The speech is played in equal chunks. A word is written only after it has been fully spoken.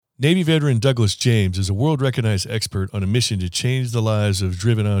Navy veteran Douglas James is a world-recognized expert on a mission to change the lives of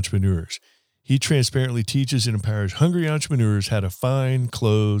driven entrepreneurs. He transparently teaches and empowers hungry entrepreneurs how to find,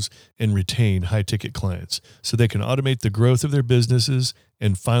 close, and retain high-ticket clients so they can automate the growth of their businesses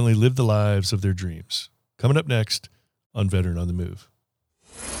and finally live the lives of their dreams. Coming up next on Veteran on the Move.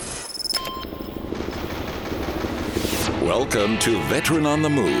 Welcome to Veteran on the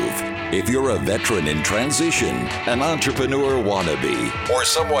Move. If you're a veteran in transition, an entrepreneur wannabe, or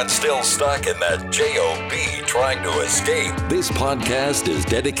someone still stuck in that JOB trying to escape, this podcast is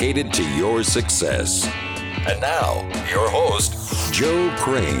dedicated to your success. And now, your host, Joe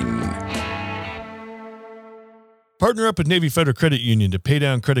Crane. Partner up with Navy Federal Credit Union to pay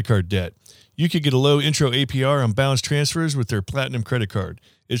down credit card debt. You could get a low intro APR on balance transfers with their Platinum credit card.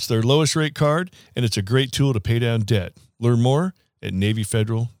 It's their lowest rate card, and it's a great tool to pay down debt. Learn more at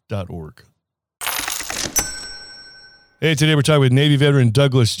NavyFederal.org. Hey, today we're talking with Navy veteran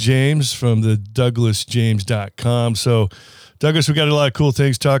Douglas James from the DouglasJames.com. So, Douglas, we got a lot of cool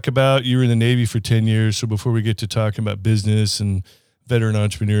things to talk about. You were in the Navy for 10 years. So before we get to talking about business and veteran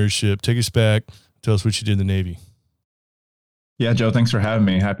entrepreneurship, take us back. Tell us what you did in the Navy. Yeah, Joe, thanks for having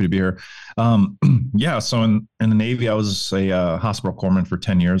me. Happy to be here. So in the Navy, I was a hospital corpsman for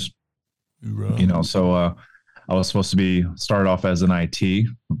 10 years. I was supposed to started off as an IT,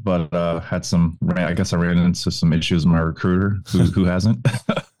 but I ran into some issues with my recruiter, who hasn't.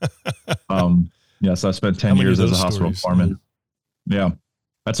 So I spent 10 years as a hospital corpsman. Yeah,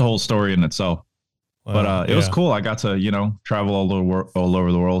 that's a whole story in itself. Wow, but it was cool. I got to, travel all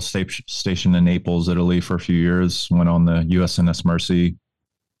over the world, stationed in Naples, Italy for a few years, went on the USNS Mercy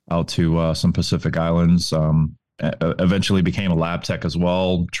out to some Pacific Islands, eventually became a lab tech as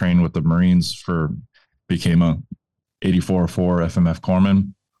well, trained with the Marines became a 8404 FMF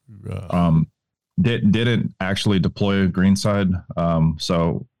corpsman. Didn't actually deploy Greenside.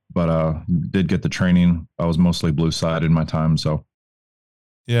 Did get the training. I was mostly blue side in my time. So.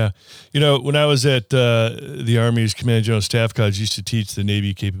 Yeah. When I was at the Army's Command General Staff College, I used to teach the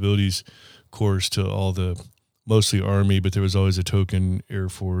Navy capabilities course to all mostly Army, but there was always a token Air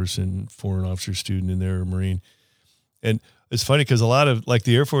Force and foreign officer student in there, or Marine. And it's funny because a lot of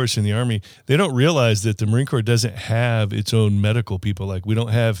the Air Force and the Army, they don't realize that the Marine Corps doesn't have its own medical people. Like, we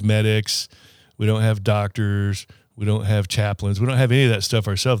don't have medics, we don't have doctors, we don't have chaplains, we don't have any of that stuff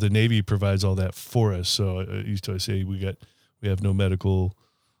ourselves. The Navy provides all that for us. So I used to say we have no medical,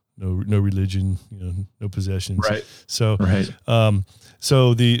 no religion, no possessions. Right. So, right.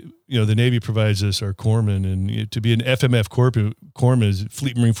 So the Navy provides us our corpsmen, and to be an FMF corpsman is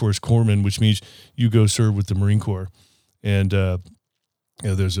Fleet Marine Force corpsman, which means you go serve with the Marine Corps. And,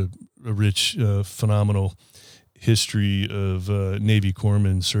 there's a rich, phenomenal history of Navy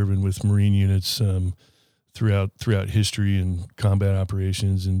corpsmen serving with Marine units throughout history and combat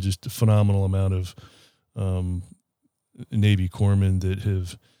operations, and just a phenomenal amount of Navy corpsmen that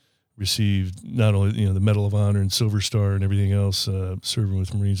have received not only the Medal of Honor and Silver Star and everything else, serving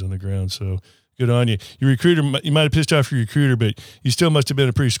with Marines on the ground. So good on you. Your recruiter, you might have pissed off your recruiter, but you still must have been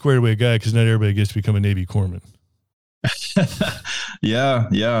a pretty squared away guy, because not everybody gets to become a Navy corpsman. Yeah.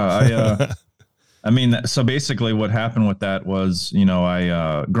 So basically what happened with that was,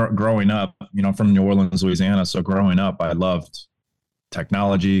 I growing up, from New Orleans, Louisiana. So growing up, I loved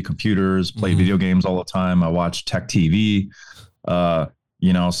technology, computers, played video games all the time. I watched tech TV, so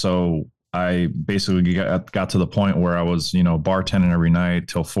I basically got to the point where I was, bartending every night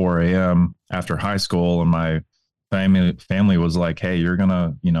till 4 a.m. after high school. And my family was like, hey, you're going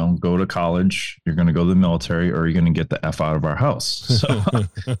to, go to college, you're going to go to the military, or you're going to get the F out of our house. So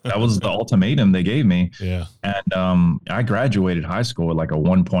that was the ultimatum they gave me. Yeah. And I graduated high school with like a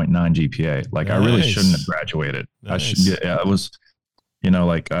 1.9 GPA. Like, nice. I really shouldn't have graduated. Nice. It was,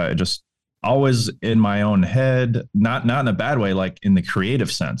 just always in my own head, not in a bad way, like in the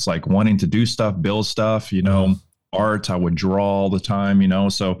creative sense, like wanting to do stuff, build stuff, art. I would draw all the time,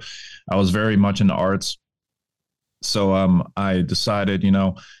 so I was very much into arts. So I decided,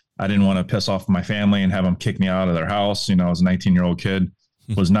 I didn't want to piss off my family and have them kick me out of their house. I was a 19-year-old kid,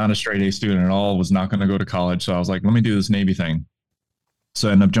 was not a straight A student at all, was not going to go to college. So I was like, let me do this Navy thing. So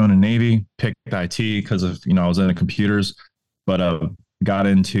I ended up joining Navy, picked IT because of, I was into computers, but got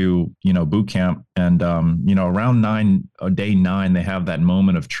into, boot camp. And, around day 9, they have that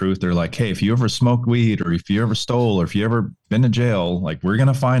moment of truth. They're like, hey, if you ever smoked weed, or if you ever stole, or if you ever been to jail, like, we're going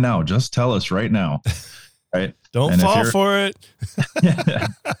to find out. Just tell us right now. Right. Don't fall for it.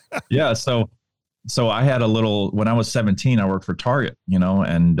 Yeah. So I had when I was 17, I worked for Target,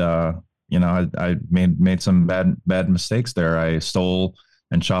 and, I made some bad mistakes there. I stole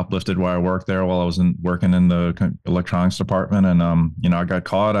and shoplifted while I worked there while I was working in the electronics department. And, I got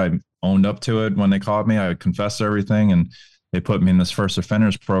caught. I owned up to it when they caught me. I confessed everything, and they put me in this first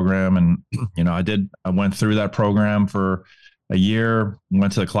offenders program. And, I went through that program for a year,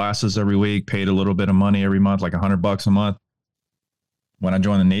 went to the classes every week, paid a little bit of money every month, like $100 a month. When I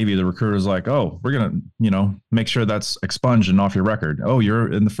joined the Navy, the recruiter was like, "Oh, we're going to, make sure that's expunged and off your record. Oh,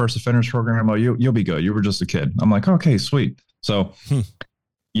 you're in the first offenders program. Oh, you'll be good. You were just a kid." I'm like, "Okay, sweet." So,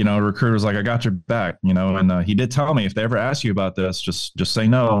 the recruiter was like, "I got your back," and he did tell me, if they ever ask you about this, just say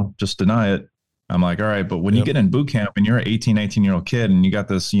no, just deny it. I'm like, all right. But when you get in boot camp and you're an 18-year-old kid and you got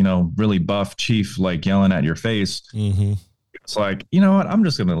this, really buff chief, like yelling at your face, it's like, you know what? I'm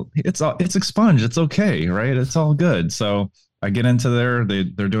just going to, it's expunged. It's okay. Right. It's all good. So I get into there.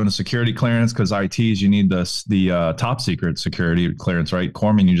 They're doing a security clearance, because ITs, you need the top secret security clearance, right?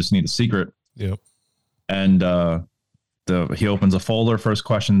 Corpsman, you just need a secret. Yep. And he opens a folder. First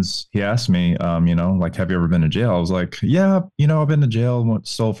questions he asked me, like, have you ever been to jail? I was like, yeah, I've been to jail.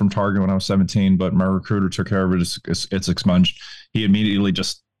 Stole from Target when I was 17, but my recruiter took care of it. It's expunged. He immediately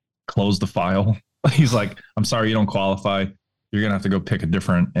just closed the file. He's like, "I'm sorry, you don't qualify. You're gonna have to go pick a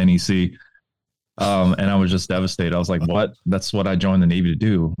different NEC." And I was just devastated. I was like, "What?" That's what I joined the Navy to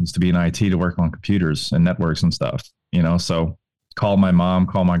do, is to be in IT, to work on computers and networks and stuff. So called my mom,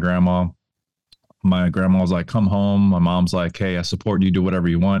 called my grandma. My grandma was like, "Come home." My mom's like, "Hey, I support you. Do whatever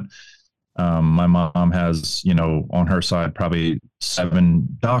you want." My mom has, on her side, probably 7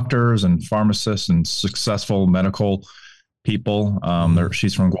 doctors and pharmacists and successful medical people.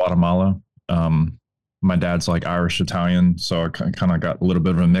 She's from Guatemala. My dad's like Irish Italian, so I kind of got a little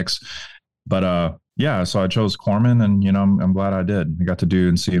bit of a mix. But so I chose Corpsman, and I'm glad I did. I got to do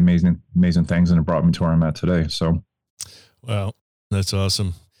and see amazing things, and it brought me to where I'm at today. So, wow, that's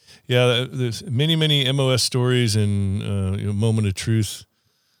awesome. Yeah, there's many MOS stories and moment of truth.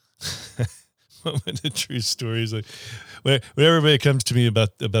 Moment of truth stories. Like when everybody comes to me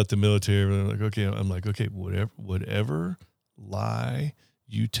about the military, I'm like, okay, whatever lie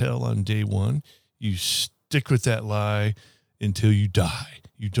you tell on day one, you stick with that lie until you die.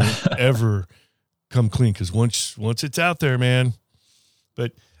 You don't ever come clean, because once it's out there, man.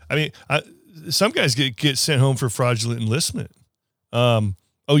 But I mean, some guys get sent home for fraudulent enlistment.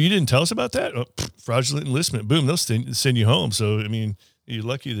 Oh, you didn't tell us about that? Oh, fraudulent enlistment. Boom, they'll send you home. So, I mean, you're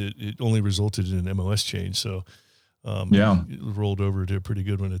lucky that it only resulted in an MOS change. So, it rolled over to a pretty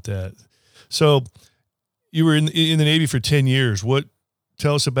good one at that. So, you were in the Navy for 10 years.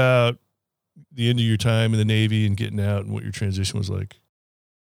 Tell us about the end of your time in the Navy and getting out, and what your transition was like.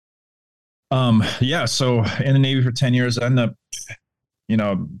 So in the Navy for 10 years, I ended up,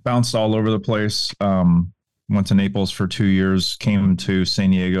 bounced all over the place. Went to Naples for 2 years, came to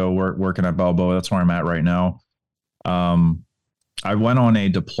San Diego, working at Balboa. That's where I'm at right now. I went on a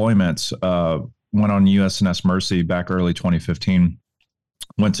deployment, went on USNS Mercy back early 2015.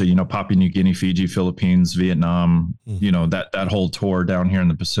 Went to, Papua New Guinea, Fiji, Philippines, Vietnam, that whole tour down here in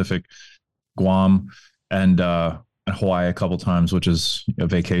the Pacific, Guam, and Hawaii a couple times, which is a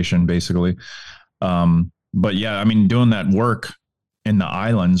vacation basically. But yeah, I mean, doing that work in the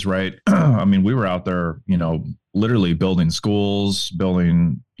islands, right? I mean, we were out there, literally building schools,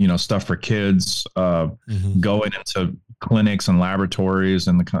 building, stuff for kids, going into clinics and laboratories,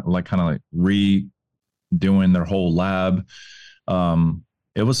 and redoing their whole lab.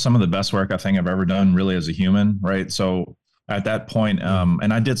 It was some of the best work I think I've ever done, really, as a human, right? So at that point,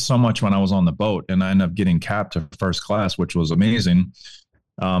 and I did so much when I was on the boat, and I ended up getting capped to first class, which was amazing.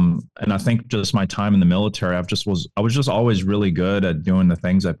 And I think just my time in the military, I was just always really good at doing the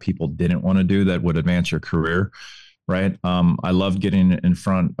things that people didn't want to do that would advance your career. Right. I loved getting in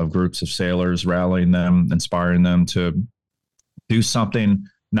front of groups of sailors, rallying them, inspiring them to do something,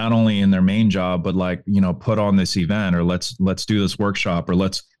 not only in their main job, but put on this event, or let's do this workshop, or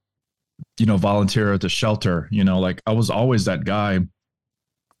let's, volunteer at the shelter. I was always that guy,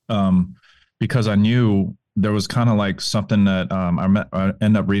 because I knew there was kind of something that I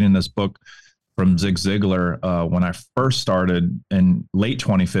ended up reading this book from Zig Ziglar when I first started in late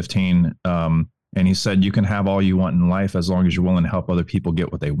 2015. And he said, you can have all you want in life as long as you're willing to help other people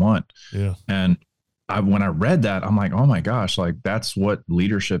get what they want. Yeah. And when I read that, I'm like, oh my gosh, that's what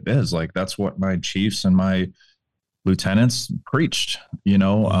leadership is. That's what my chiefs and my lieutenants preached,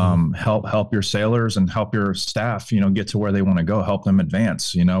 help your sailors and help your staff, get to where they want to go, help them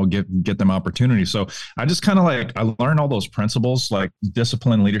advance, get them opportunities. So I just kind of I learned all those principles, like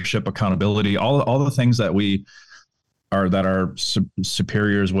discipline, leadership, accountability, all the things that our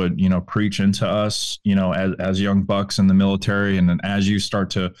superiors would, preach into us, as young bucks in the military. And then as you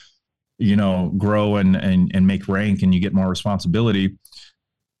start to, grow and make rank and you get more responsibility,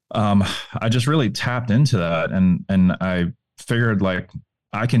 I just really tapped into that, and I figured like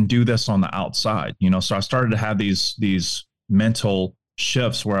I can do this on the outside, you know. So I started to have these mental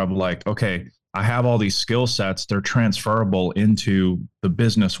shifts where I'm like, okay, I have all these skill sets, they're transferable into the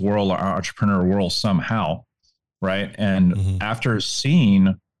business world or entrepreneur world somehow, right? And after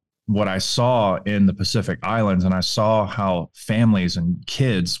seeing what I saw in the Pacific Islands, and I saw how families and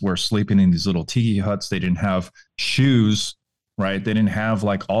kids were sleeping in these little tiki huts, they didn't have shoes, right? They didn't have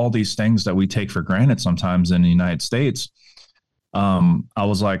like all these things that we take for granted sometimes in the United States. I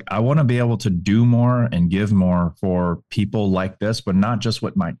was like, I want to be able to do more and give more for people like this, but not just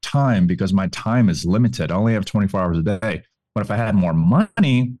with my time, because my time is limited. I only have 24 hours a day. But if I had more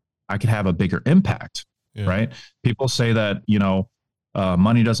money, I could have a bigger impact, right? People say that, you know,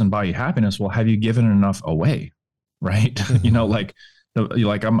 money doesn't buy you happiness. Well, have you given enough away, right? You know, like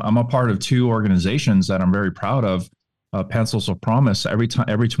I'm a part of 2 organizations that I'm very proud of. Pencils of Promise. Every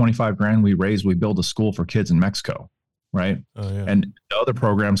 25 grand we raise, we build a school for kids in Mexico. Right. And the other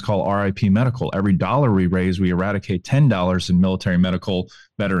programs called RIP Medical. Every dollar we raise, we eradicate $10 in military medical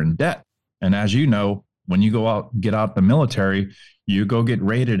veteran debt. And as you know, when you get out the military, you go get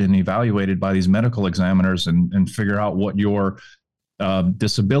rated and evaluated by these medical examiners and figure out what your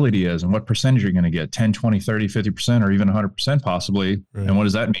disability is and what percentage you're going to get, 10, 20, 30, 50%, or even 100% possibly. Right. And what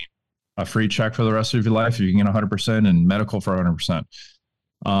does that mean? A free check for the rest of your life. You can get 100% and medical for 100%.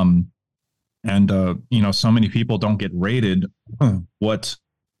 You know, so many people don't get rated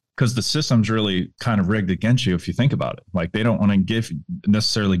because the system's really kind of rigged against you if you think about it. Like they don't want to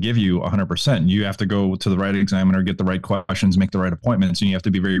necessarily give you 100%. You have to go to the right examiner, get the right questions, make the right appointments, and you have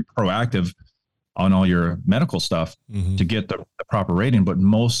to be very proactive on all your medical stuff to get the proper rating. But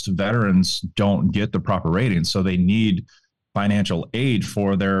most veterans don't get the proper rating, so they need financial aid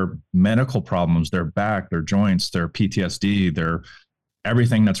for their medical problems, their back, their joints, their PTSD, their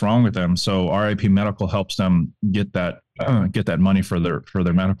everything that's wrong with them. So RIP Medical helps them get that money for their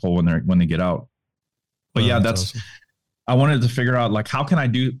medical when they get out. But that's awesome. I wanted to figure out like, how can I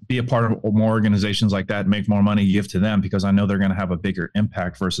be a part of more organizations like that, make more money, give to them, because I know they're going to have a bigger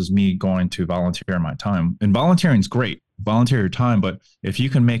impact versus me going to volunteer my time. And volunteering is great, volunteer your time, but if you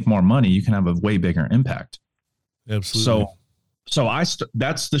can make more money, you can have a way bigger impact. Absolutely. So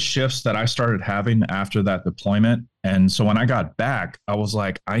that's the shifts that I started having after that deployment. And so when I got back, I was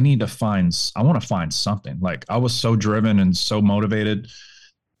like, I want to find something. Like I was so driven and so motivated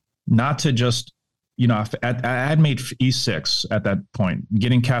not to just, you know, I had made E6 at that point,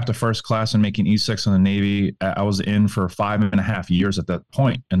 getting capped to first class and making E6 in the Navy. I was in for 5.5 years at that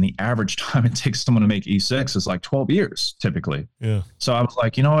point. And the average time it takes someone to make E6 is like 12 years typically. Yeah. So I was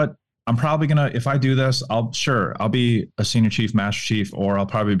like, you know what? I'm probably going to, if I do this, I'll be a senior chief, master chief, or I'll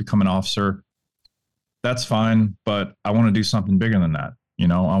probably become an officer. That's fine. But I want to do something bigger than that. You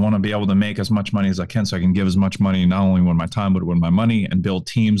know, I want to be able to make as much money as I can so I can give as much money, not only with my time, but with my money, and build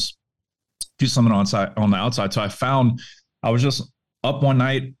teams, do something on the outside. So I was just up one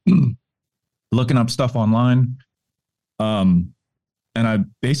night looking up stuff online. And I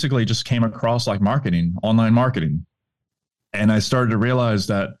basically just came across like online marketing. And I started to realize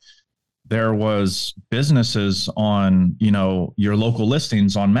that there was businesses on, you know, your local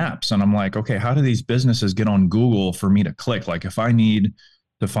listings on maps. And I'm like, okay, how do these businesses get on Google for me to click? Like if I need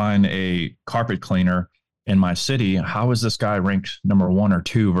to find a carpet cleaner in my city, how is this guy ranked number 1 or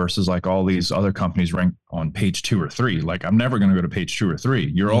 2 versus like all these other companies ranked on page 2 or 3? Like I'm never going to go to page 2 or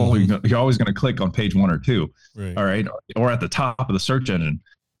 3. You're always going to click on page 1 or 2. Right. All right. Or at the top of the search engine.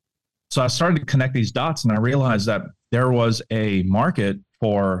 So I started to connect these dots, and I realized that there was a market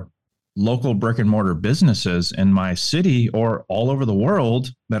for local brick and mortar businesses in my city or all over the world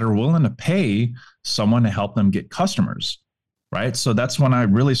that are willing to pay someone to help them get customers. Right. So that's when I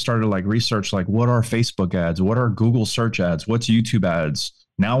really started like research, like what are Facebook ads? What are Google search ads? What's YouTube ads?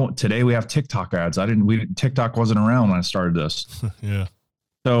 Now today we have TikTok ads. TikTok wasn't around when I started this. Yeah.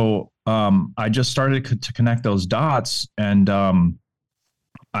 So I just started to connect those dots, and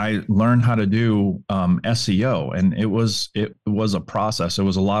I learned how to do SEO, and it was a process. It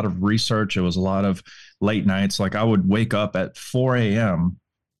was a lot of research. It was a lot of late nights. Like I would wake up at 4 a.m.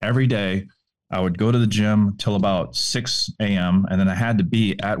 every day. I would go to the gym till about 6 a.m. and then I had to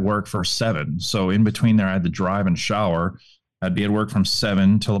be at work for 7. So in between there, I had to drive and shower. I'd be at work from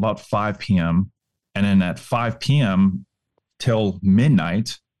 7 till about 5 p.m. And then at 5 p.m. till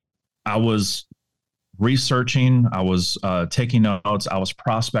midnight, I was researching, I was taking notes, I was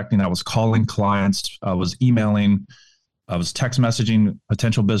prospecting, I was calling clients, I was emailing, I was text messaging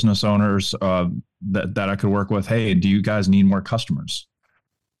potential business owners that I could work with. Hey, do you guys need more customers?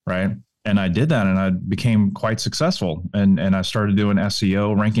 Right. And I did that, and I became quite successful. And I started doing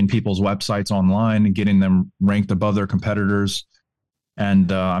SEO, ranking people's websites online and getting them ranked above their competitors.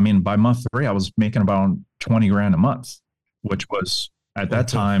 And I mean, by month 3, I was making about 20 grand a month, which was at that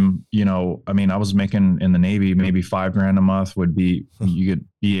time, you know, I mean, I was making in the Navy maybe 5 grand a month would be, you get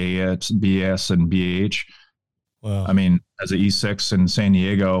BAS and BAH. Wow. I mean, as an E6 in San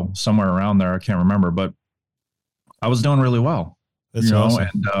Diego, somewhere around there, I can't remember, but I was doing really well. That's awesome.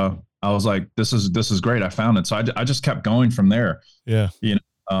 And I was like, this is great. I found it. So I just kept going from there. Yeah. You know,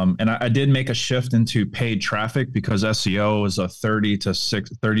 and I did make a shift into paid traffic because SEO is a 30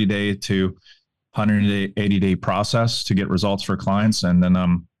 day to 180 day process to get results for clients. And then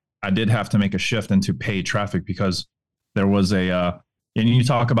I did have to make a shift into paid traffic because there was and you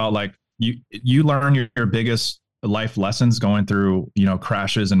talk about like you learn your biggest life lessons going through, you know,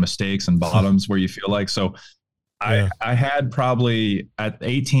 crashes and mistakes and bottoms where you feel like, so yeah. I had probably at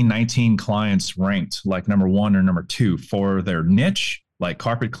 18, 19 clients ranked like number 1 or number 2 for their niche, like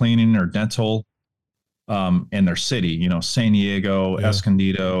carpet cleaning or dental, in their city, you know, San Diego,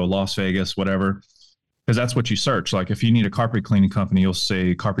 Escondido, Las Vegas, whatever. Because that's what you search. Like if you need a carpet cleaning company, you'll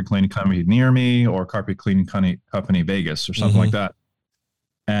say carpet cleaning company near me or carpet cleaning company Vegas or something like that.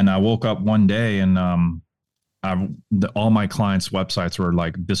 And I woke up one day and all my clients' websites were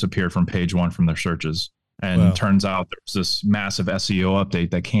like disappeared from page 1 from their searches. And turns out there was this massive SEO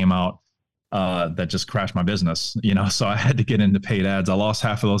update that came out that just crashed my business, you know, so I had to get into paid ads. I lost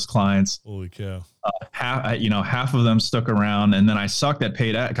half of those clients. Holy cow. Half of them stuck around, and then I sucked at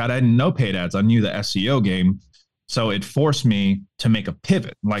paid ads. God, I didn't know paid ads. I knew the SEO game. So it forced me to make a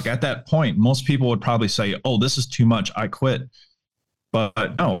pivot. Like at that point, most people would probably say, oh, this is too much, I quit.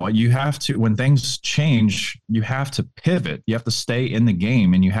 But no, you have to, when things change, you have to pivot. You have to stay in the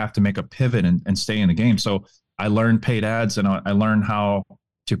game, and you have to make a pivot and stay in the game. So I learned paid ads, and I learned how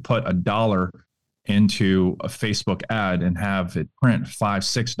to put $1 into a Facebook ad and have it print $5,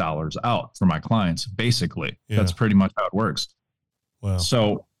 $6 out for my clients. Basically, that's pretty much how it works. Wow.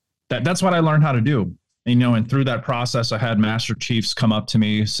 So that's what I learned how to do. And, you know, and through that process, I had Master Chiefs come up to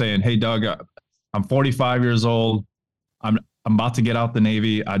me saying, hey, Doug, I'm 45 years old. I'm about to get out the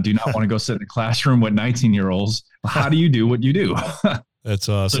Navy. I do not want to go sit in a classroom with 19-year-olds. How do you do what you do? That's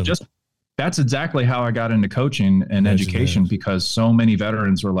awesome. So that's exactly how I got into coaching and education, because so many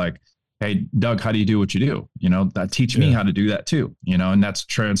veterans were like, hey, Doug, how do you do what you do? You know, that teach me how to do that too, you know, and that's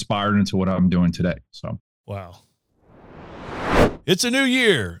transpired into what I'm doing today. So, wow. It's a new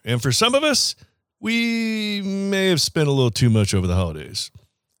year. And for some of us, we may have spent a little too much over the holidays.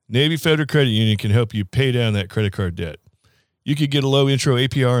 Navy Federal Credit Union can help you pay down that credit card debt. You could get a low intro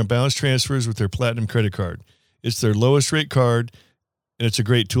APR and balance transfers with their Platinum credit card. It's their lowest rate card, and it's a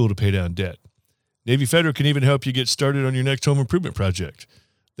great tool to pay down debt. Navy Federal can even help you get started on your next home improvement project.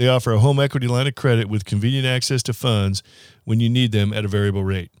 They offer a home equity line of credit with convenient access to funds when you need them at a variable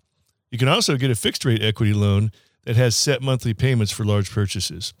rate. You can also get a fixed rate equity loan that has set monthly payments for large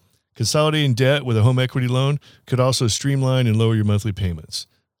purchases. Consolidating debt with a home equity loan could also streamline and lower your monthly payments.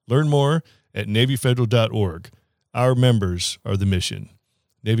 Learn more at NavyFederal.org. Our members are the mission.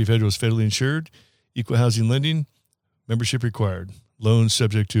 Navy Federal is federally insured, equal housing lending, membership required, loans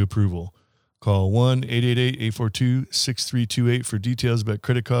subject to approval. Call 1-888-842-6328 for details about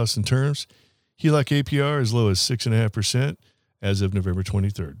credit costs and terms. HELOC APR as low as 6.5% as of November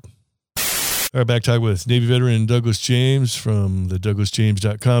 23rd. All right, back talk with Navy veteran Douglas James from the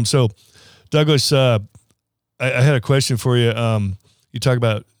DouglasJames.com. So, Douglas, I had a question for you. You talked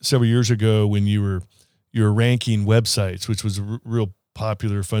about several years ago when you were ranking websites, which was a real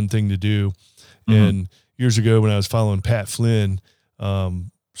popular, fun thing to do. Mm-hmm. And years ago when I was following Pat Flynn,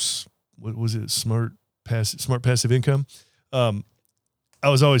 what was it? Smart Passive Income. I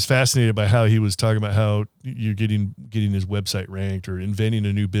was always fascinated by how he was talking about how you're getting his website ranked or inventing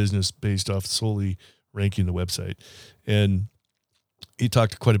a new business based off solely ranking the website. And he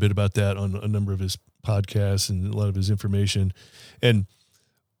talked quite a bit about that on a number of his podcasts and a lot of his information. And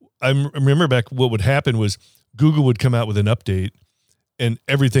I remember back what would happen was Google would come out with an update and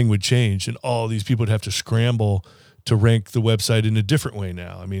everything would change and all these people would have to scramble to rank the website in a different way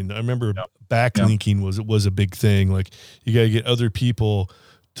now. I mean, I remember backlinking was a big thing. Like you got to get other people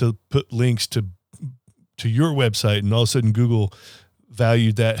to put links to your website, and all of a sudden Google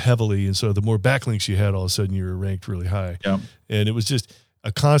valued that heavily. And so the more backlinks you had, all of a sudden you were ranked really high. Yeah. And it was just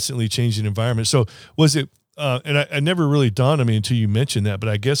a constantly changing environment. So was it, and I never really dawned on me until you mentioned that, but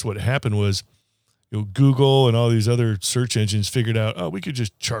I guess what happened was, Google and all these other search engines figured out, we could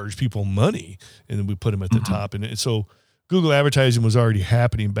just charge people money, and then we put them at the top. And so Google advertising was already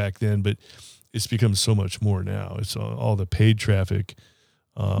happening back then, but it's become so much more now. It's all the paid traffic.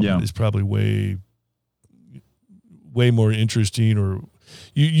 is probably way more interesting. Or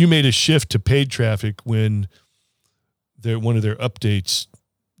you made a shift to paid traffic when one of their updates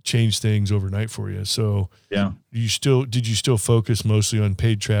changed things overnight for you. So yeah, did you still focus mostly on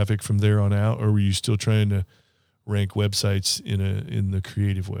paid traffic from there on out, or were you still trying to rank websites in the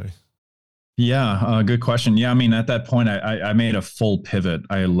creative way? Yeah, good question. Yeah, I mean, at that point, I made a full pivot.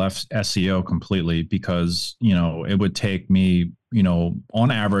 I left SEO completely because, it would take me,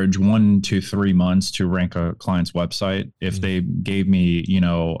 on average 1 to 3 months to rank a client's website. If they gave me,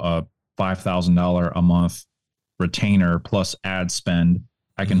 a $5,000 a month retainer plus ad spend,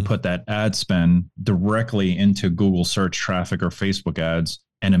 I can put that ad spend directly into Google search traffic or Facebook ads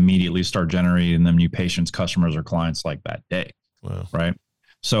and immediately start generating them new patients, customers, or clients like that day. Wow. Right.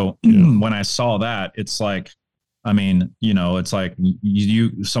 So when I saw that, it's like, it's like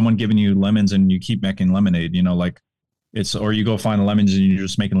someone giving you lemons and you keep making lemonade, or you go find lemons and you're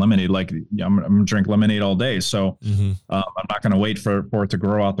just making lemonade. Like I'm gonna drink lemonade all day. So I'm not going to wait for it to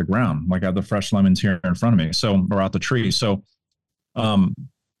grow out the ground. Like I have the fresh lemons here in front of me. So, or out the tree. So,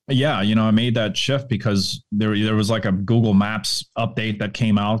 I made that shift because there was like a Google Maps update that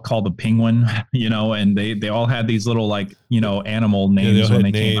came out called the Penguin, and they all had these little animal names when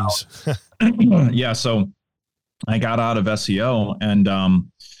they came out. Yeah. So I got out of SEO and,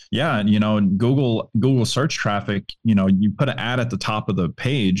 Google search traffic, you put an ad at the top of the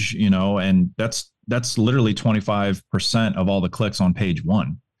page, and that's literally 25% of all the clicks on page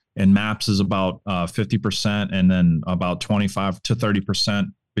one. And Maps is about 50%, and then about 25 to 30%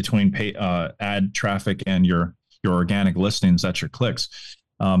 between ad traffic and your organic listings. That's your clicks.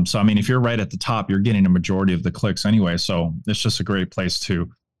 So, if you're right at the top, you're getting a majority of the clicks anyway. So it's just a great place to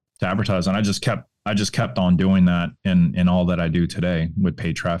advertise. And I just kept on doing that in all that I do today with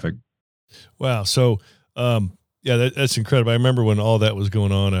paid traffic. Wow. So, that's incredible. I remember when all that was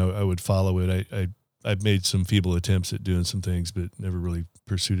going on, I would follow it. I've made some feeble attempts at doing some things, but never really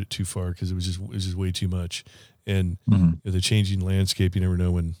pursued it too far because it was just way too much. And the changing landscape, you never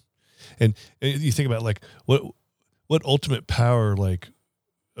know when. And you think about like what ultimate power like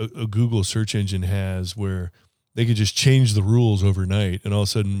a Google search engine has, where they could just change the rules overnight, and all of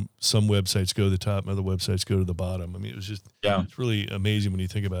a sudden some websites go to the top and other websites go to the bottom. It was just it's really amazing when you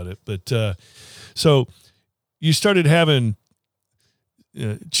think about it. But so you started having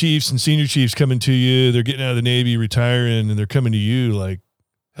chiefs and senior chiefs coming to you. They're getting out of the Navy, retiring, and they're coming to you like,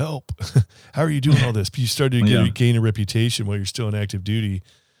 help. How are you doing all this? But you started to gain a reputation while you're still in active duty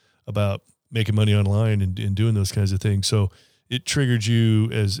about making money online and doing those kinds of things. So it triggered you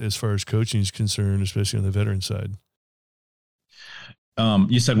as far as coaching is concerned, especially on the veteran side.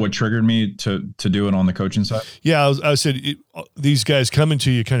 You said what triggered me to do it on the coaching side? Yeah, I said these guys coming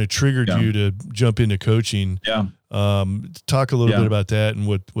to you kind of triggered you to jump into coaching. Yeah. Talk a little bit about that and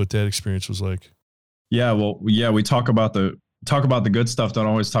what that experience was like. Yeah. Well, we talk about the good stuff. Don't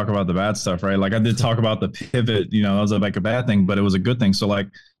always talk about the bad stuff, right? Like I did talk about the pivot, that was like a bad thing, but it was a good thing. So like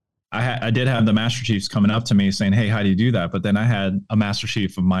I did have the Master Chiefs coming up to me saying, hey, how do you do that? But then I had a Master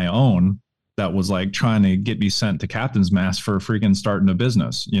Chief of my own that was like trying to get me sent to captain's mast for freaking starting a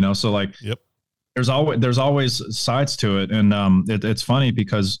business, So like, there's always sides to it. And it's funny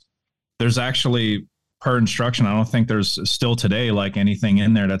because there's actually, per instruction, I don't think there's still today like anything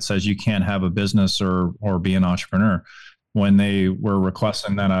in there that says you can't have a business or be an entrepreneur. When they were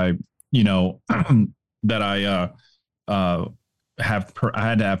requesting that I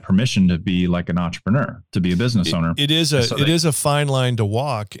had to have permission to be like an entrepreneur, to be a business owner. It is a fine line to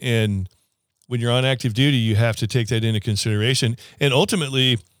walk. And when you're on active duty, you have to take that into consideration. And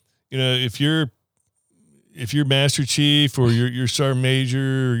ultimately, if your Master Chief or your Sergeant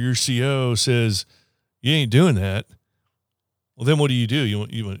Major or your CO says you ain't doing that, well, then what do? You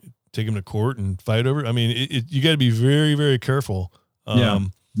want to take him to court and fight over? You got to be very, very careful. You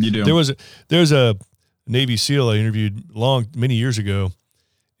do. There's a Navy SEAL I interviewed many years ago,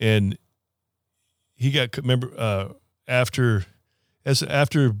 and he got after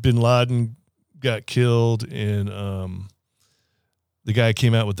Bin Laden got killed, and the guy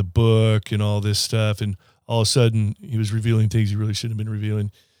came out with the book and all this stuff, and all of a sudden he was revealing things he really shouldn't have been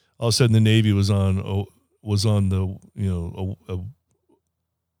revealing. All of a sudden the Navy was on the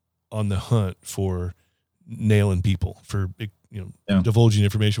on the hunt for nailing people for divulging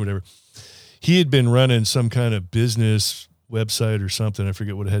information, whatever. He had been running some kind of business website or something. I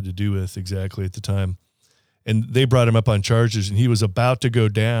forget what it had to do with exactly at the time. And they brought him up on charges, and he was about to go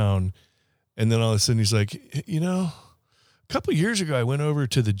down. And then all of a sudden he's like, a couple of years ago, I went over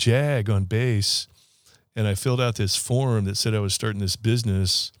to the JAG on base and I filled out this form that said I was starting this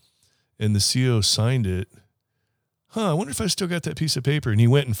business, and the CO signed it. I wonder if I still got that piece of paper. And he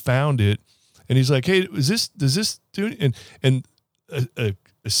went and found it. And he's like, hey, does this do it? And a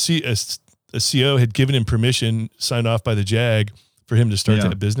CO had given him permission, signed off by the JAG, for him to start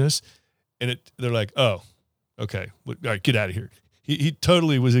that business. And they're like, oh, okay, all right, get out of here. He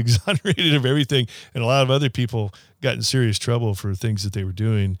totally was exonerated of everything. And a lot of other people got in serious trouble for things that they were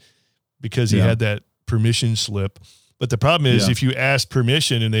doing because he had that permission slip. But the problem is if you ask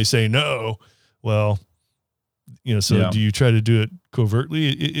permission and they say no, well, so do you try to do it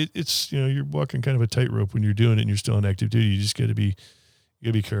covertly? It's, you're walking kind of a tightrope when you're doing it and you're still on active duty. You just got to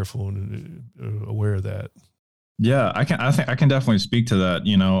be careful and aware of that. Yeah, I can definitely speak to that.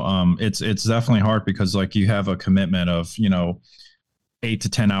 It's definitely hard because like you have a commitment of, 8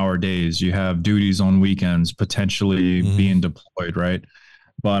 to 10 hour days. You have duties on weekends, potentially being deployed. Right.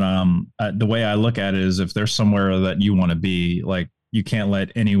 But the way I look at it is if there's somewhere that you want to be, like you can't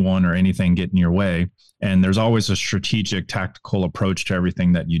let anyone or anything get in your way. And there's always a strategic, tactical approach to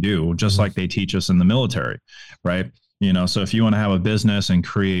everything that you do, just like they teach us in the military. Right. So if you want to have a business and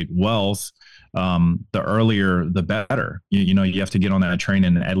create wealth, the earlier, the better. You have to get on that train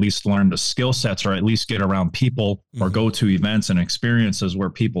and at least learn the skill sets, or at least get around people or go to events and experiences where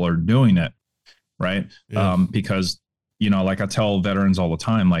people are doing it. Right. Yeah. Because, like I tell veterans all the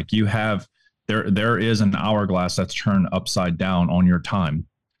time, like there is an hourglass that's turned upside down on your time.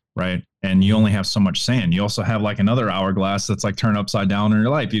 Right. And you only have so much sand. You also have like another hourglass that's like turned upside down in your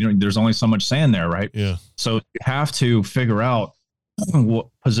life. There's only so much sand there. Right. Yeah. So you have to figure out,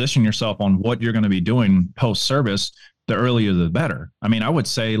 position yourself on what you're going to be doing post service. The earlier the better. I mean, I would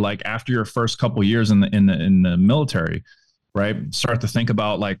say like after your first couple years in the military, right, start to think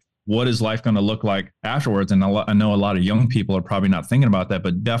about like what is life going to look like afterwards. And I know a lot of young people are probably not thinking about that,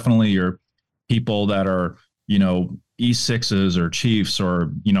 but definitely your people that are E6s or chiefs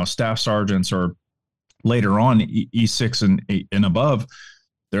or staff sergeants or later on E6 and above.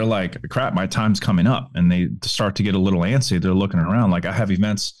 They're like, crap, my time's coming up. And they start to get a little antsy. They're looking around like I have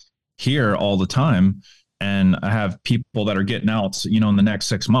events here all the time. And I have people that are getting out, in the next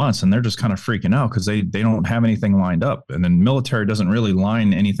 6 months, and they're just kind of freaking out because they don't have anything lined up. And then military doesn't really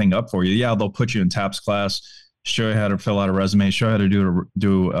line anything up for you. Yeah, they'll put you in TAPS class, show you how to fill out a resume, show you how to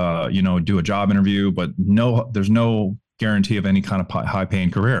do a job interview, but there's no guarantee of any kind of high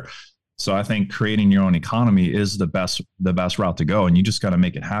paying career. So I think creating your own economy is the best route to go. And you just got to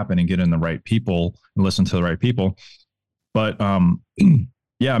make it happen and get in the right people and listen to the right people. But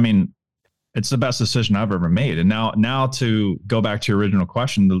yeah, I mean, it's the best decision I've ever made. And now to go back to your original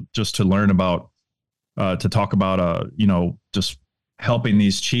question, just to learn about, to talk about, just helping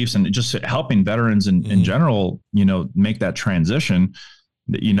these chiefs and just helping veterans in general, make that transition.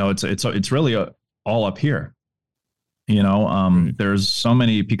 It's really all up here. There's so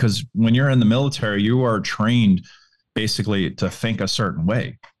many, because when you're in the military, you are trained basically to think a certain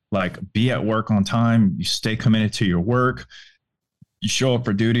way, like be at work on time, you stay committed to your work, you show up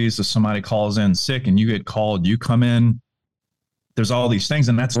for duties. If somebody calls in sick and you get called, you come in. There's all these things,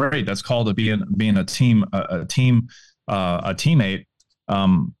 and that's great. That's called being a teammate.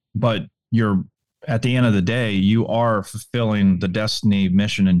 But you're, at the end of the day, you are fulfilling the destiny,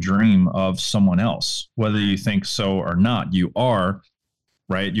 mission, and dream of someone else, whether you think so or not. You are,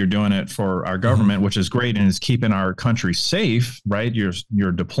 right? You're doing it for our government, which is great and is keeping our country safe, right?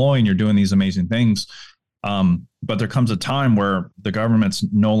 You're deploying, you're doing these amazing things. But there comes a time where the government's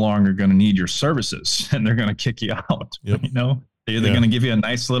no longer going to need your services and they're going to kick you out. Yep. They're either going to give you a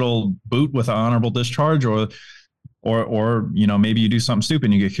nice little boot with an honorable discharge, or maybe you do something stupid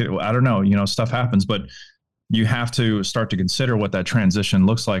and you get kicked. I don't know, stuff happens, but you have to start to consider what that transition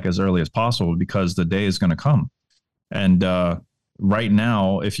looks like as early as possible, because the day is going to come. And right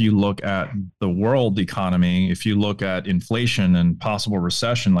now, if you look at the world economy, if you look at inflation and possible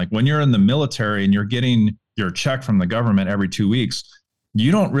recession, like when you're in the military and you're getting your check from the government every 2 weeks, you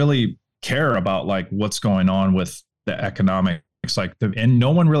don't really care about like what's going on with the economics, and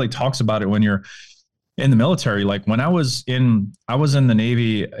no one really talks about it when you're in the military. Like when I was in the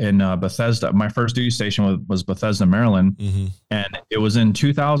Navy in Bethesda, my first duty station was Bethesda, Maryland. Mm-hmm. And it was in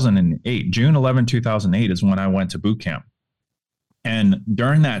 2008, June 11, 2008 is when I went to boot camp. And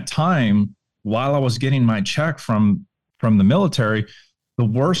during that time, while I was getting my check from the military, the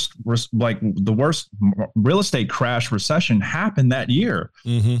worst real estate crash recession happened that year.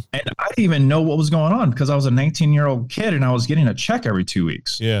 Mm-hmm. And I didn't even know what was going on because I was a 19-year-old kid and I was getting a check every 2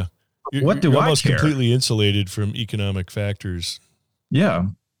 weeks. Yeah. You're almost completely insulated from economic factors. Yeah,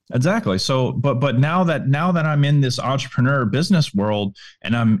 exactly. So, but now that I'm in this entrepreneur business world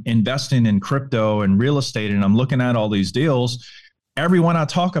and I'm investing in crypto and real estate and I'm looking at all these deals, everyone I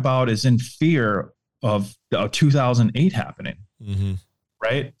talk about is in fear of 2008 happening. Mm-hmm.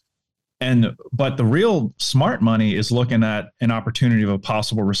 Right. But the real smart money is looking at an opportunity of a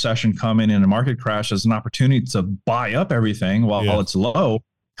possible recession coming and a market crash as an opportunity to buy up everything while it's low,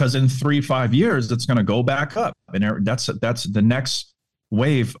 because in 3-5 years, it's going to go back up. And that's the next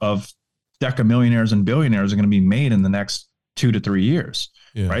wave of deca millionaires and billionaires are going to be made in the next 2 to 3 years.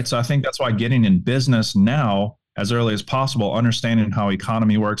 Yeah. Right. So I think that's why getting in business now as early as possible, understanding how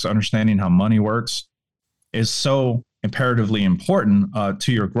economy works, understanding how money works is so imperatively important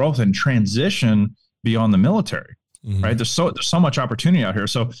to your growth and transition beyond the military. Mm-hmm. Right. There's so much opportunity out here.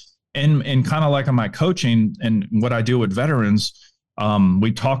 So in kind of like on my coaching and what I do with veterans,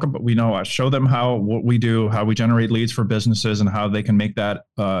 we talk about, I show them what we do, how we generate leads for businesses and how they can make that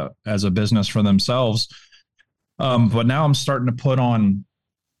as a business for themselves. But now I'm starting to put on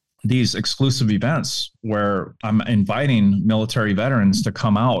these exclusive events where I'm inviting military veterans to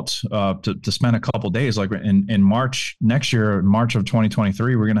come out to spend a couple of days. Like in March next year, March of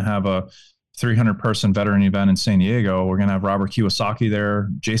 2023, we're going to have a 300-person veteran event in San Diego. We're going to have Robert Kiyosaki there,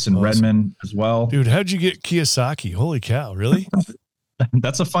 Jason Redman as well. Dude, how'd you get Kiyosaki? Holy cow, really?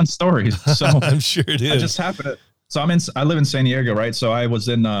 That's a fun story. So I'm sure it is. I just happened to, so I live in San Diego, right? So I was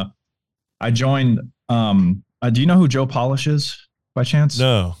I joined, do you know who Joe Polish is by chance?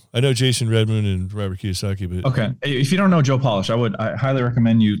 No, I know Jason Redman and Robert Kiyosaki, but okay. If you don't know Joe Polish, I highly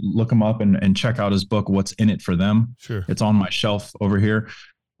recommend you look him up and check out his book, What's in It for Them. Sure. It's on my shelf over here.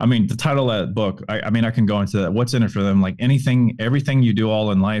 I mean, the title of that book, I can go into that. What's in it for them? Like everything you do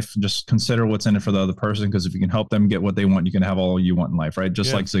all in life, just consider what's in it for the other person. Because if you can help them get what they want, you can have all you want in life, right?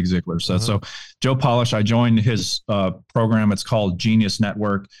 Just like Zig Ziglar said. So Joe Polish, I joined his program. It's called Genius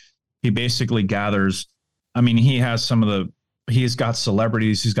Network. He basically gathers, he has he's got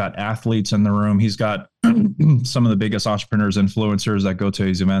celebrities, he's got athletes in the room. He's got some of the biggest entrepreneurs, influencers that go to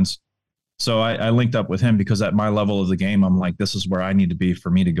his events. So I linked up with him because at my level of the game, I'm like, this is where I need to be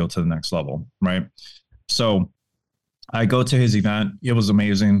for me to go to the next level. Right. So I go to his event. It was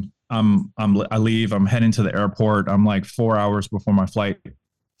amazing. I leave, I'm heading to the airport. I'm like 4 hours before my flight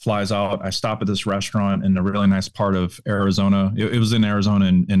flies out. I stop at this restaurant in a really nice part of Arizona. It was in Arizona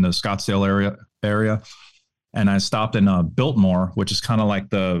in the Scottsdale area. And I stopped in Biltmore, which is kind of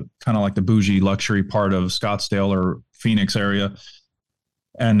like the bougie luxury part of Scottsdale or Phoenix area.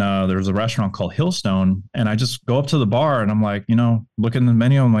 And there's a restaurant called Hillstone, and I just go up to the bar and I'm like, look in the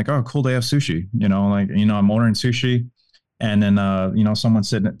menu. I'm like, oh, cool. They have sushi, I'm ordering sushi. And then, someone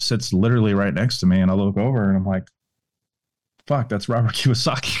sits literally right next to me, and I look over and I'm like, fuck, that's Robert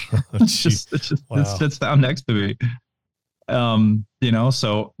Kiyosaki. It just sits down next to me.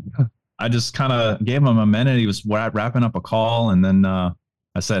 So I just kind of gave him a minute. He was wrapping up a call. And then I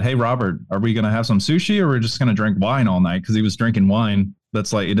said, hey, Robert, are we going to have some sushi or we're just going to drink wine all night? Because he was drinking wine.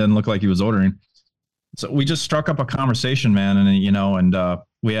 That's like, it didn't look like he was ordering. So we just struck up a conversation, man. And,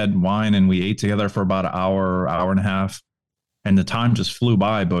 we had wine and we ate together for about an hour and a half. And the time just flew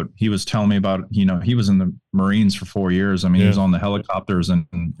by. But he was telling me about, he was in the Marines for 4 years. He was on the helicopters and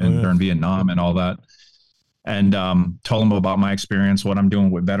during Vietnam and all that. And told him about my experience, what I'm doing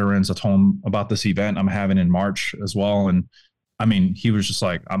with veterans. I told him about this event I'm having in March as well. And he was just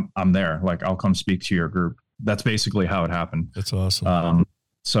like, I'm there. Like, I'll come speak to your group. That's basically how it happened. That's awesome.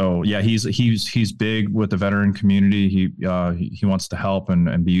 So yeah, he's big with the veteran community. He wants to help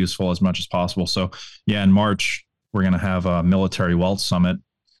and be useful as much as possible. So yeah, in March, we're going to have a Military Wealth Summit.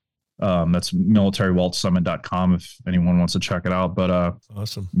 That's militarywealthsummit.com if anyone wants to check it out. But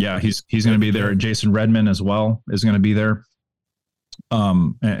awesome. Yeah, he's going to be there. Jason Redman as well is going to be there.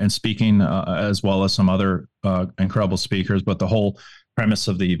 And speaking as well as some other incredible speakers. But the whole premise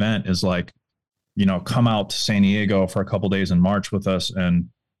of the event is like, come out to San Diego for a couple of days in March with us. And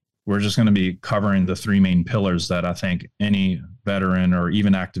we're just going to be covering the three main pillars that I think any veteran or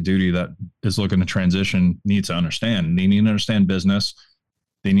even active duty that is looking to transition needs to understand. They need to understand business.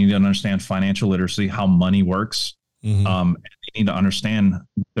 They need to understand financial literacy, how money works. Mm-hmm. They need to understand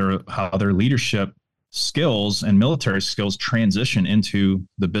how their leadership skills and military skills transition into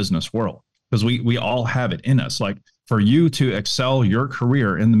the business world. Because we all have it in us. Like, for you to excel your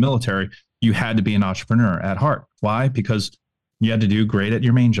career in the military, you had to be an entrepreneur at heart. Why? Because you had to do great at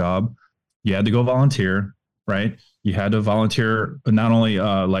your main job. You had to go volunteer, right? You had to volunteer not only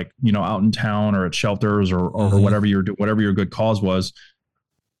out in town or at shelters or mm-hmm. whatever your good cause was.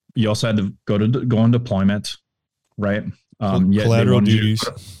 You also had to go on deployment, right? Collateral duties.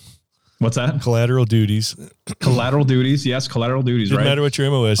 What's that? Collateral duties. Collateral duties. Yes, collateral duties. Doesn't right? matter what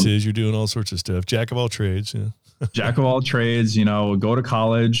your MOS is. You're doing all sorts of stuff. Jack of all trades. Yeah. jack of all trades, go to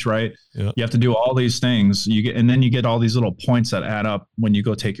college, right? Yeah. You have to do all these things. And then you get all these little points that add up when you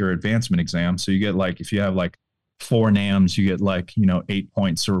go take your advancement exam. So you get if you have 4 NAMs, you get 8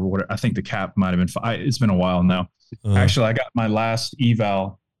 points or whatever. I think the cap might've been 5. It's been a while now. Actually, I got my last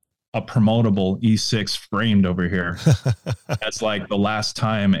eval, a promotable E6 framed over here. That's the last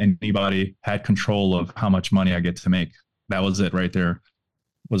time anybody had control of how much money I get to make. That was it right there.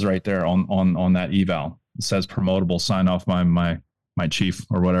 Was right there on that eval. It says promotable, signed off by my chief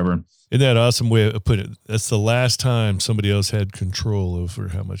or whatever. Isn't that awesome way of putting it? That's the last time somebody else had control over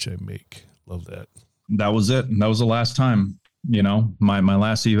how much I make. Love that. That was it. That was the last time, my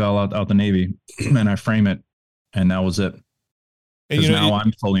last eval out the Navy, and I frame it, and that was it. And now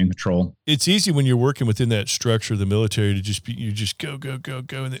I'm fully in control. It's easy when you're working within that structure of the military to just go,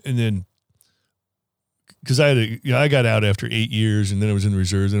 and then because I got out after 8 years, and then I was in the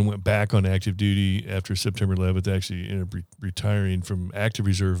reserves, and went back on active duty after September 11th. Actually, ended up retiring from active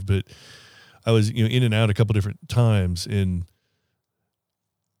reserve, but I was in and out a couple different times. And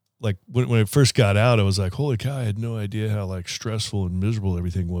when I first got out, I was like, holy cow! I had no idea how stressful and miserable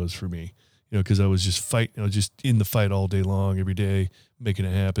everything was for me. Because I was just fighting, I was just in the fight all day long, every day, making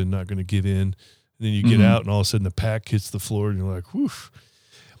it happen, not going to give in. And then you get out, and all of a sudden the pack hits the floor, and you're like, whoosh.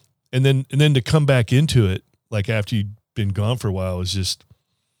 And then to come back into it, after you've been gone for a while, is just,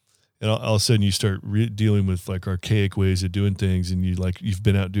 and all of a sudden you start dealing with archaic ways of doing things, and you've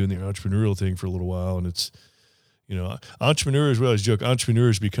been out doing the entrepreneurial thing for a little while, and it's, entrepreneurs, we always joke,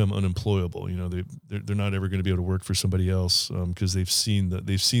 entrepreneurs become unemployable. They're not ever going to be able to work for somebody else because they've seen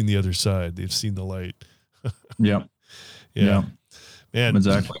the other side, they've seen the light. Yeah, man,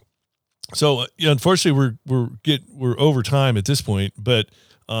 exactly. So unfortunately, we're over time at this point, but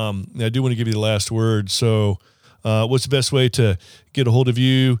I do want to give you the last word. So, what's the best way to get a hold of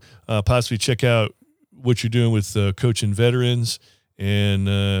you? Possibly check out what you're doing with coaching veterans. And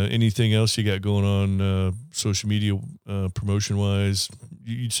anything else you got going on social media promotion wise?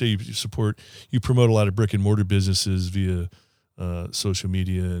 You'd say you promote a lot of brick and mortar businesses via social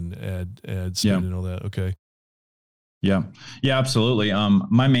media and ad spend and all that. Okay. Yeah, absolutely.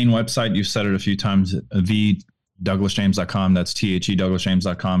 My main website, you've said it a few times, thedouglasjames.com. That's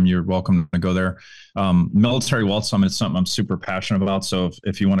THEDouglasjames.com. You're welcome to go there. Military Wealth Summit is something I'm super passionate about. So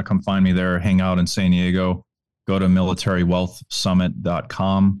if you want to come find me there, hang out in San Diego, go to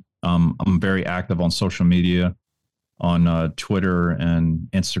militarywealthsummit.com. I'm very active on social media, on Twitter and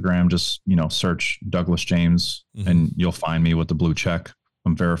Instagram. Just, search Douglas James and you'll find me with the blue check.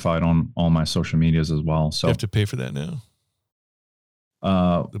 I'm verified on all my social medias as well. So you have to pay for that now.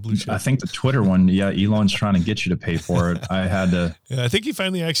 The blue check. I think the Twitter one, Elon's trying to get you to pay for it. I had to. Yeah, I think he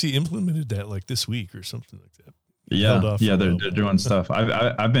finally actually implemented that this week or something like that. They're doing stuff.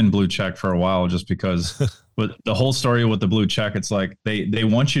 I've been blue check for a while just because, but the whole story with the blue check, it's they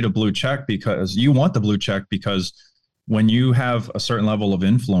want you to blue check because you want the blue check, because when you have a certain level of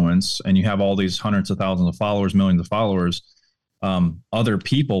influence and you have all these hundreds of thousands of followers, millions of followers, other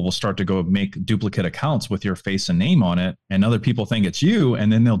people will start to go make duplicate accounts with your face and name on it, and other people think it's you,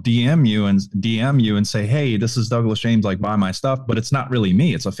 and then they'll DM you and say, hey, this is Douglas James, buy my stuff, but it's not really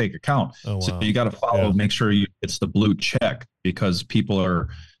me, it's a fake account. Oh, wow. So you got to follow, make sure it's the blue check, because people are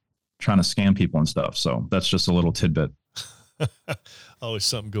trying to scam people and stuff. So that's just a little tidbit. Always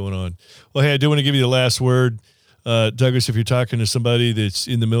something going on. Well, hey, I do want to give you the last word. Douglas, if you're talking to somebody that's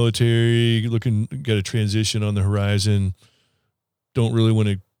in the military, got a transition on the horizon, don't really want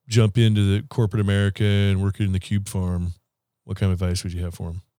to jump into the corporate America and work in the cube farm, what kind of advice would you have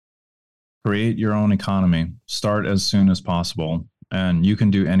for them? Create your own economy. Start as soon as possible, and you can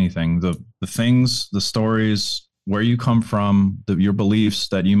do anything. The things, the stories, where you come from, your beliefs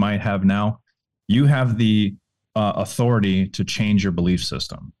that you might have now, you have the authority to change your belief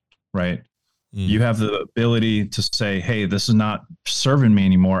system, right? You have the ability to say, hey, this is not serving me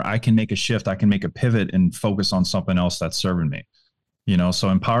anymore. I can make a shift. I can make a pivot and focus on something else that's serving me. So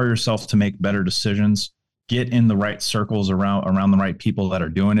empower yourself to make better decisions, get in the right circles around the right people that are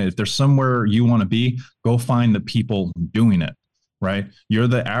doing it. If there's somewhere you want to be, go find the people doing it, right? You're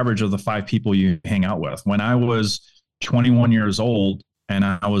the average of the 5 people you hang out with. When I was 21 years old and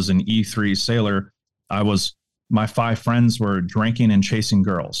I was an E3 sailor, my 5 friends were drinking and chasing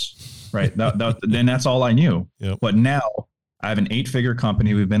girls, right? Then that's all I knew. Yep. But now I have an 8-figure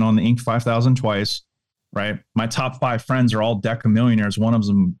company. We've been on the Inc. 5000 twice. Right. My top 5 friends are all deca millionaires. One of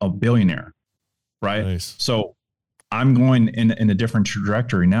them a billionaire. Right. Nice. So I'm going in a different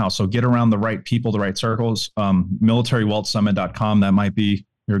trajectory now. So get around the right people, the right circles. MilitaryWealthSummit.com. That might be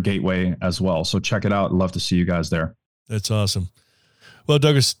your gateway as well. So check it out. I'd love to see you guys there. That's awesome. Well,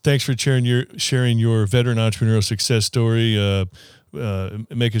 Douglas, thanks for sharing your veteran entrepreneurial success story.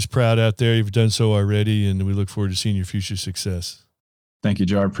 Make us proud out there. You've done so already, and we look forward to seeing your future success. Thank you,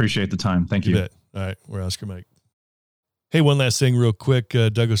 Joe. I appreciate the time. Thank you. Bet. All right. We're Oscar Mike. Hey, one last thing real quick.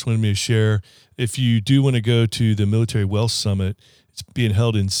 Douglas wanted me to share. If you do want to go to the Military Wealth Summit, it's being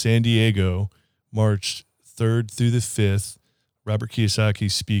held in San Diego, March 3rd through the 5th. Robert Kiyosaki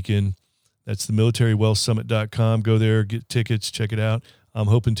speaking. That's the militarywealthsummit.com. Go there, get tickets, check it out. I'm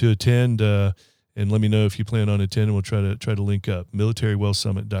hoping to attend, and let me know if you plan on attending. We'll try to link up.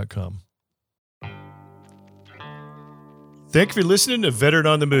 militarywealthsummit.com. Thank you for listening to Veteran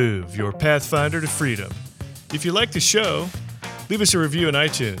on the Move, your pathfinder to freedom. If you like the show, leave us a review on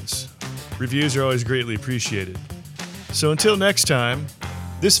iTunes. Reviews are always greatly appreciated. So until next time,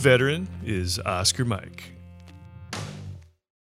 this veteran is Oscar Mike.